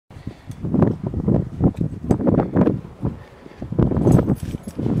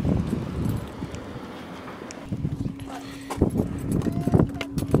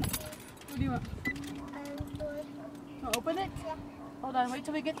wait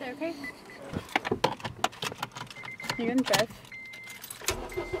till we get there, okay? You gonna drive?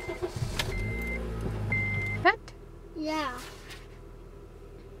 What? Yeah.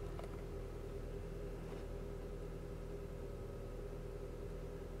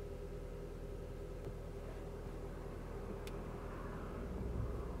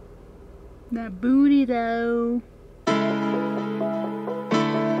 That booty though.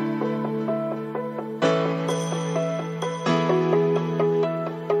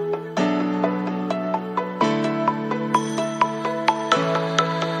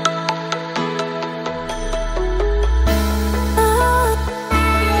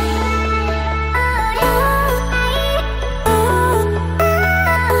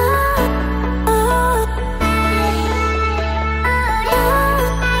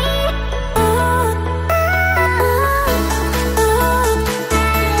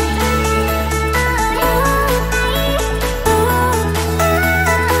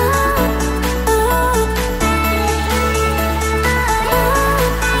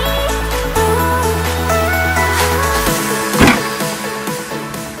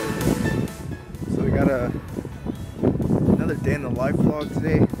 Another day in the life vlog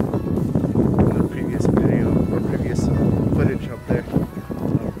today. In the previous video or previous footage up there,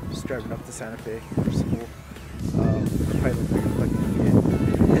 just driving up to Santa Fe for school. Probably look like a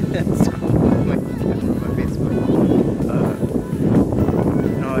fucking idiot. It's cool. Like my face, but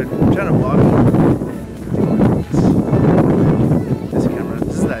no, I'm trying to vlog this camera.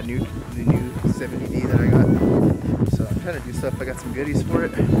 This is that new 70D that I got. So I'm trying to do stuff. I got some goodies for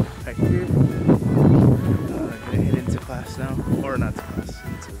it right here. Gonna head into class now, or not to class,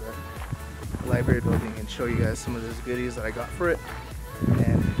 into the library building and show you guys some of those goodies that I got for it.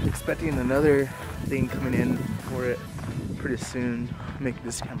 And expecting another thing coming in for it pretty soon, make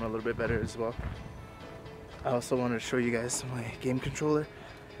this camera a little bit better as well. I also wanted to show you guys my game controller.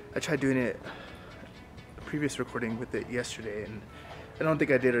 I tried doing a previous recording with it yesterday and I don't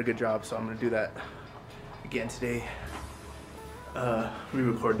think I did a good job, so I'm gonna do that again today.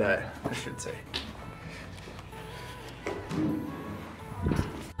 Re-record that, I should say.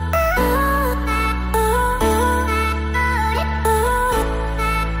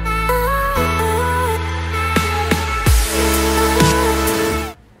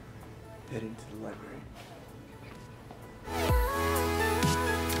 Heading to the library.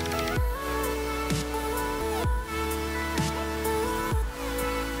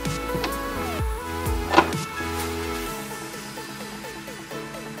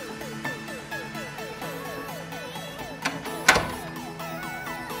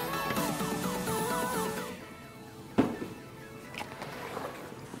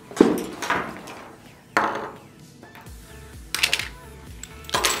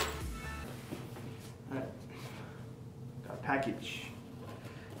 Package.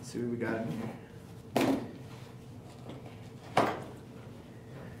 Let's see what we got in here.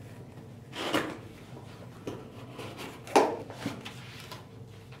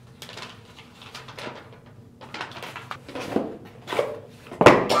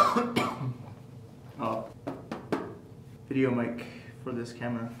 Oh, video mic for this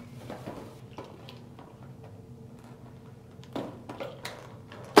camera.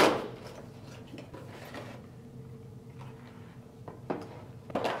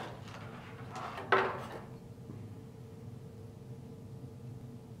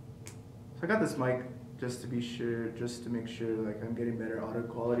 I got this mic just to be sure, just to make sure like I'm getting better audio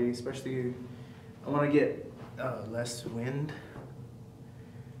quality, especially I want to get less wind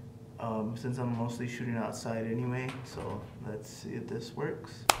since I'm mostly shooting outside anyway. So let's see if this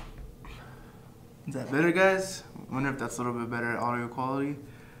works. Is that better, guys? I wonder if that's a little bit better audio quality.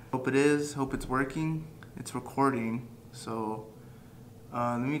 Hope it is, hope it's working. It's recording, so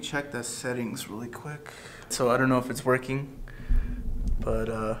let me check the settings really quick. So I don't know if it's working,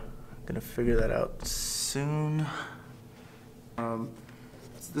 but gonna figure that out soon.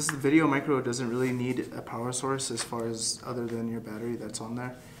 This video micro doesn't really need a power source as far as other than your battery that's on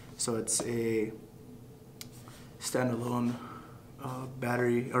there. So it's a standalone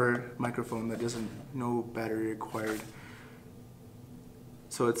battery or microphone that doesn't no battery required.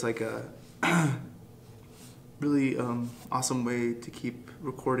 So it's like a really awesome way to keep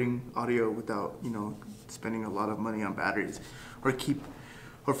recording audio without, you know, spending a lot of money on batteries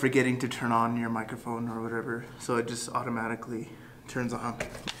or forgetting to turn on your microphone or whatever. So it just automatically turns on.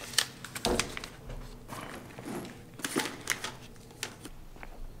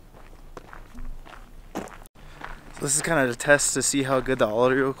 So this is kind of a test to see how good the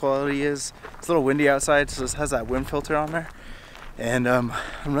audio quality is. It's a little windy outside, so this has that wind filter on there. And I'm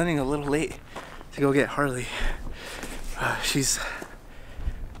running a little late to go get Harley. She's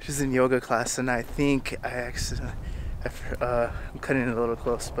She's in yoga class, and I think I'm cutting it a little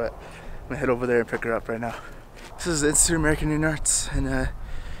close, but I'm gonna head over there and pick her up right now. This is the Institute of American Indian Arts, and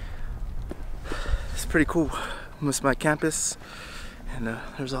it's pretty cool. This is my campus, and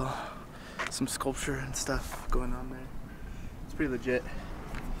there's some sculpture and stuff going on there. It's pretty legit.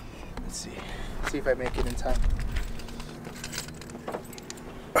 Let's see if I make it in time.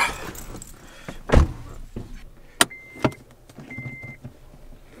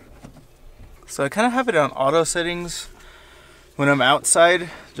 So I kind of have it on auto settings when I'm outside,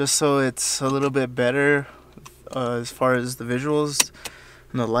 just so it's a little bit better as far as the visuals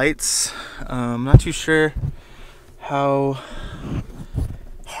and the lights. I'm not too sure how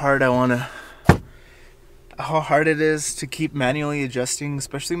hard it is to keep manually adjusting,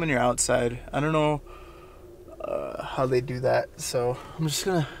 especially when you're outside. I don't know how they do that, so I'm just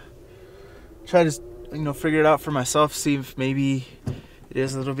gonna try to figure it out for myself, see if maybe it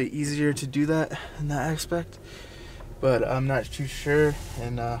is a little bit easier to do that in that aspect, but I'm not too sure.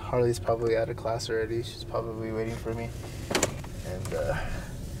 And Harley's probably out of class already. She's probably waiting for me, and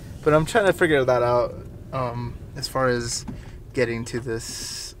but I'm trying to figure that out as far as getting to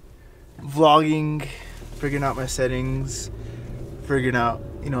this vlogging, figuring out my settings, figuring out,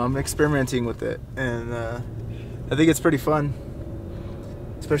 I'm experimenting with it, and I think it's pretty fun,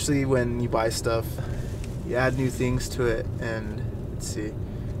 especially when you buy stuff, you add new things to it. And let's see,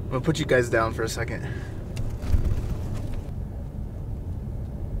 I'm gonna put you guys down for a second.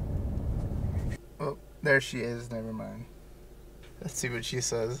 Oh, there she is, never mind. Let's see what she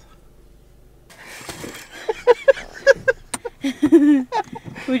says.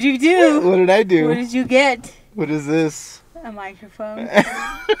 What'd you do? What did I do? What did you get? What is this? A microphone.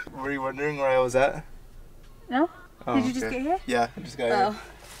 Were you wondering where I was at? No? Oh, Did you just get here? Yeah, I just got Oh. here.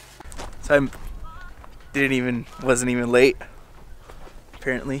 So wasn't even late.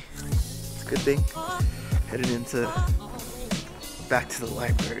 Apparently, it's a good thing. Headed back to the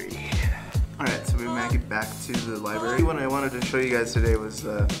library. All right, so we made it back to the library. What I wanted to show you guys today was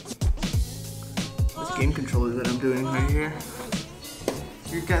this game controller that I'm doing right here.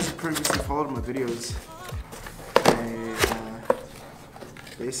 You guys have previously followed my videos. I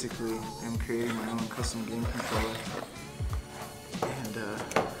basically am creating my own custom game controller, and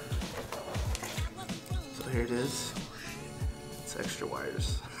so here it is. It's extra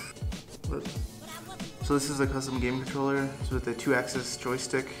wires. So this is a custom game controller. It's with a 2-axis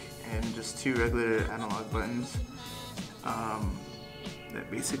joystick and just 2 regular analog buttons. That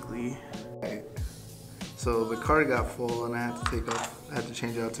basically. So the card got full, and I had to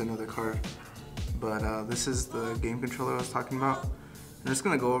change out to another card. But this is the game controller I was talking about. I'm just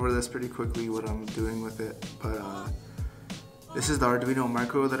gonna go over this pretty quickly, what I'm doing with it. But this is the Arduino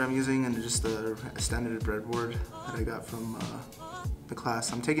micro that I'm using, and just a standard breadboard that I got from the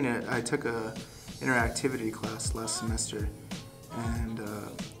class. I took a interactivity class last semester, and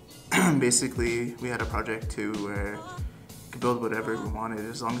basically we had a project where we could build whatever we wanted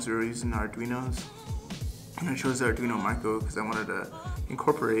as long as we were using Arduinos. And I chose the Arduino micro because I wanted to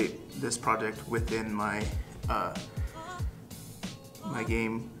incorporate this project within my my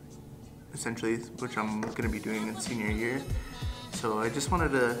game, essentially, which I'm going to be doing in senior year. So I just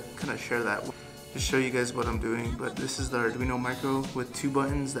wanted to kind of share that, just show you guys what I'm doing. But this is the Arduino micro with 2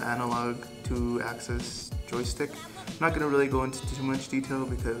 buttons, the analog 2-axis joystick. I'm not going to really go into too much detail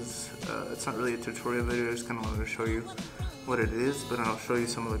because it's not really a tutorial video. I just kind of wanted to show you what it is, but I'll show you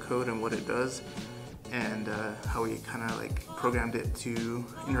some of the code and what it does, and how we kind of like programmed it to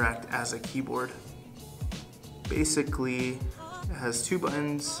interact as a keyboard. Basically, it has 2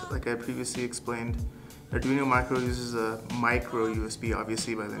 buttons, like I previously explained. Arduino micro uses a micro USB,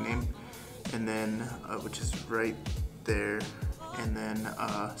 obviously by the name, and then which is right there. And then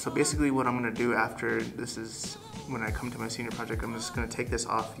so basically, what I'm gonna do after this is, when I come to my senior project, I'm just gonna take this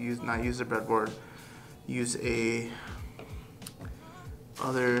off, not use the breadboard, use just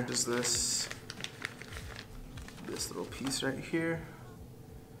this little piece right here.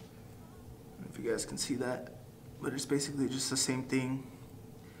 I don't know if you guys can see that, but it's basically just the same thing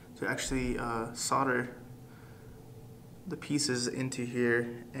to actually solder the pieces into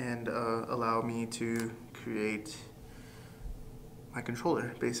here and allow me to create my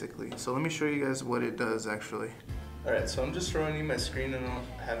controller, basically. So let me show you guys what it does actually. Alright, so I'm just showing you my screen. I don't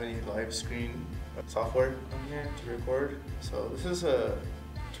have any live screen software on here to record. So this is a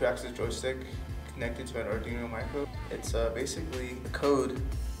 2-axis joystick connected to an Arduino micro. It's basically the code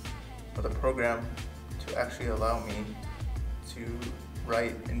or the program to actually allow me to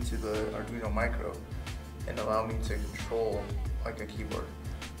write into the Arduino micro and allow me to control like a keyboard.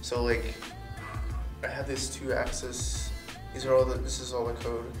 So like I have this 2-axis This is all the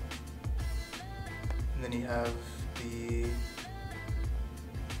code. And then you have the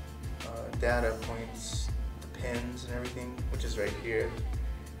data points, the pins and everything, which is right here.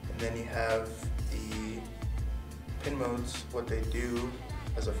 And then you have the pin modes, what they do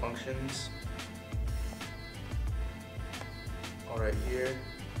as a functions, all right here.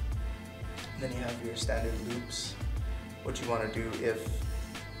 And then you have your standard loops, what you want to do if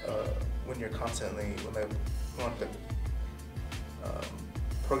when you want the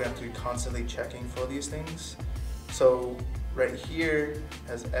program to be constantly checking for these things. So right here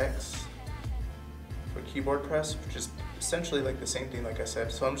has X for keyboard press, which is essentially like the same thing like I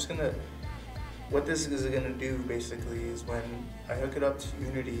said. So I'm just gonna, what this is gonna do basically is when I hook it up to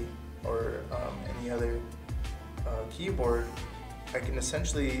Unity or any other keyboard, I can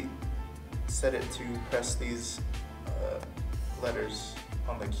essentially set it to press these letters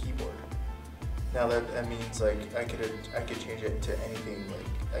on the keyboard. Now that means like I could change it to anything, like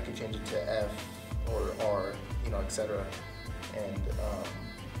I could change it to F or R, you know, etc. And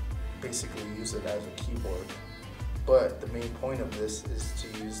basically use it as a keyboard. But the main point of this is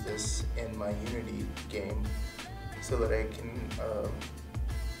to use this in my Unity game so that I can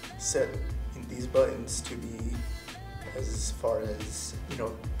set these buttons to be as far as, you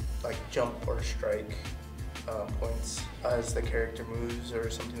know, like jump or strike points as the character moves or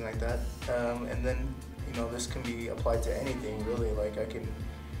something like that. And then, you know, this can be applied to anything really. Like I can,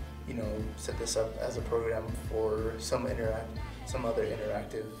 you know, set this up as a program for some other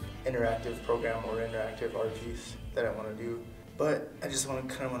interactive program or interactive RGs that I want to do. But I just want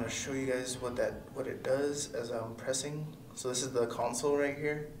to show you guys what it does as I'm pressing. So this is the console right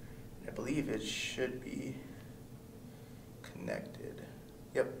here. I believe it should be connected.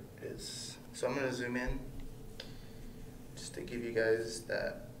 Yep, it is. So I'm gonna zoom in just to give you guys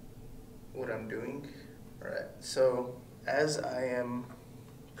what I'm doing. All right. So as I am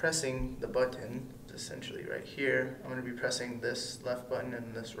pressing the button, essentially right here, I'm going to be pressing this left button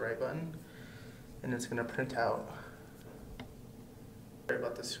and this right button, and it's going to print out. Sorry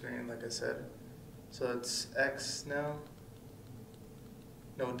about the screen, like I said. So it's X now,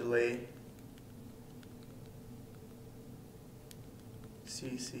 no delay.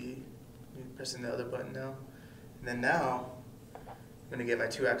 CC, I'm pressing the other button now. And then now, I'm going to get my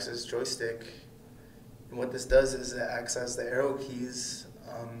 2-axis joystick, and what this does is it acts as the arrow keys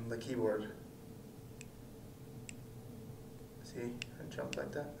on the keyboard. See, I jump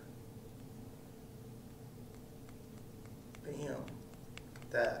like that. Bam.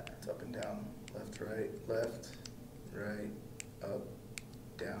 That, it's up and down, left, right, up,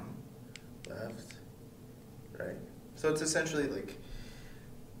 down, left, right. So it's essentially like,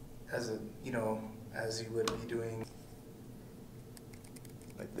 as you would be doing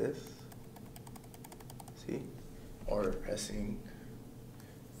like this, see, or pressing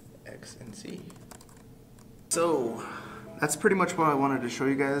X and C. So that's pretty much what I wanted to show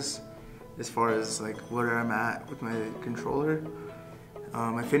you guys as far as like where I'm at with my controller.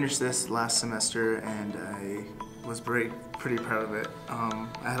 I finished this last semester and I was pretty proud of it.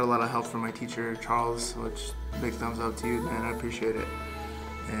 I had a lot of help from my teacher, Charles, which big thumbs up to you, man, I appreciate it.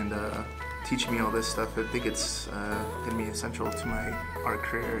 And teaching me all this stuff, I think it's going to be essential to my art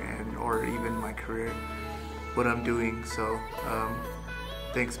career or even my career, what I'm doing. So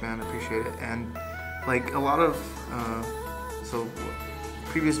thanks, man, I appreciate it. And like a lot of, so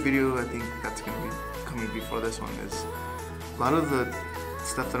previous video, I think that's going to be coming before this one, is a lot of the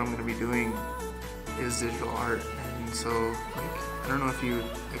stuff that I'm going to be doing is digital art. And so like, I don't know if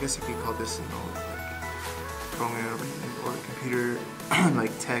I guess you could call this, you know, like programming or computer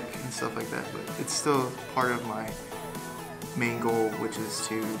like tech and stuff like that, but it's still part of my main goal, which is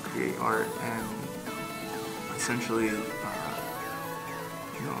to create art and essentially you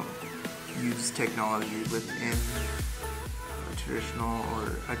know, use technology within traditional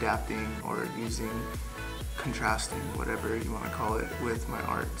or adapting or using contrasting, whatever you want to call it, with my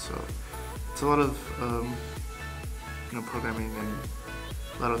art. So it's a lot of you know, programming and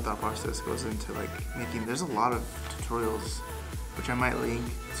a lot of thought process goes into like making. There's a lot of tutorials which I might link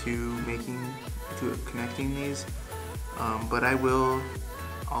to connecting these, but I will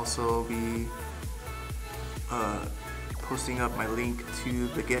also be posting up my link to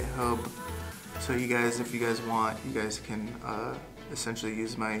the GitHub, so you guys, if you guys want, you guys can essentially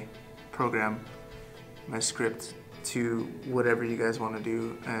use my program, my script, to whatever you guys want to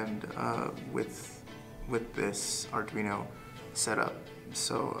do, and with this Arduino setup.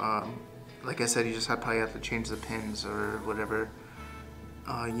 So like I said, you just probably have to change the pins or whatever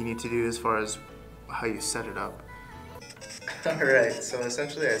you need to do as far as how you set it up. Alright, so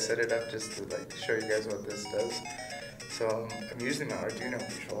essentially I set it up just to like show you guys what this does. So I'm using my Arduino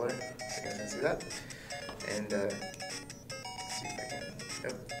controller, so you guys can see that. And let's see if I can,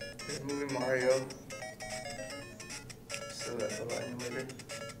 yep, there's moving Mario. So that little emulator.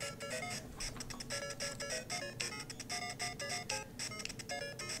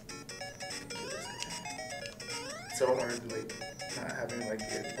 It's so hard, like, not having like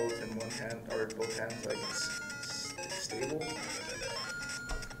it both in one hand, or both hands like stable.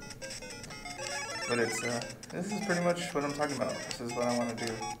 But it's, this is pretty much what I'm talking about. This is what I want to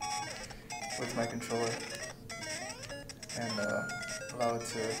do with my controller. And allow it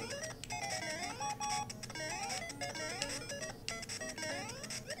to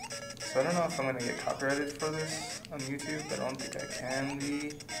so I don't know if I'm going to get copyrighted for this on YouTube. I don't think I can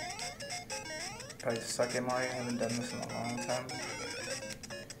be. Probably suck at Mario. I haven't done this in a long time.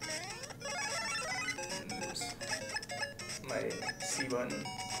 And there's my C button.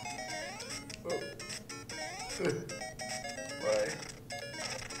 Oh. Why?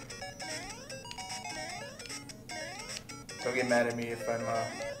 Don't get mad at me if I'm not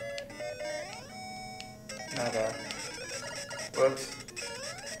whoops,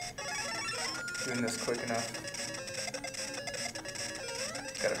 doing this quick enough.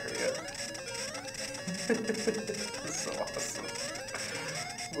 Gotta hurry up. This is so awesome.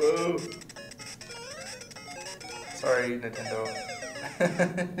 Whoa. Sorry, Nintendo.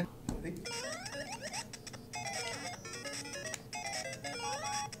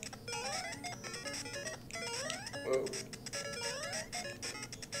 Whoa.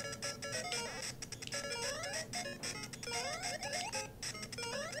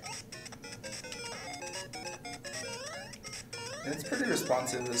 It's pretty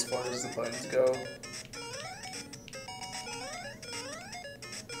responsive as far as the buttons go.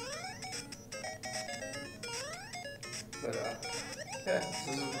 But yeah, this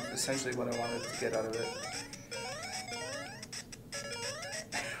is essentially what I wanted to get out of it.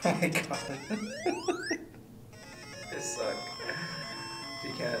 Oh my god. They suck.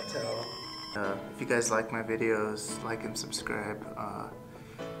 You can't tell. If you guys like my videos, like and subscribe.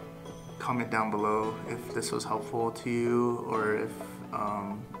 Comment down below if this was helpful to you or if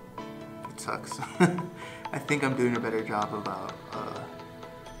it sucks. I think I'm doing a better job about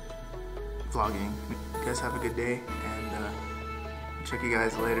vlogging. You guys have a good day, and check you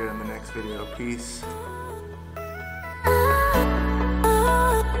guys later in the next video. Peace.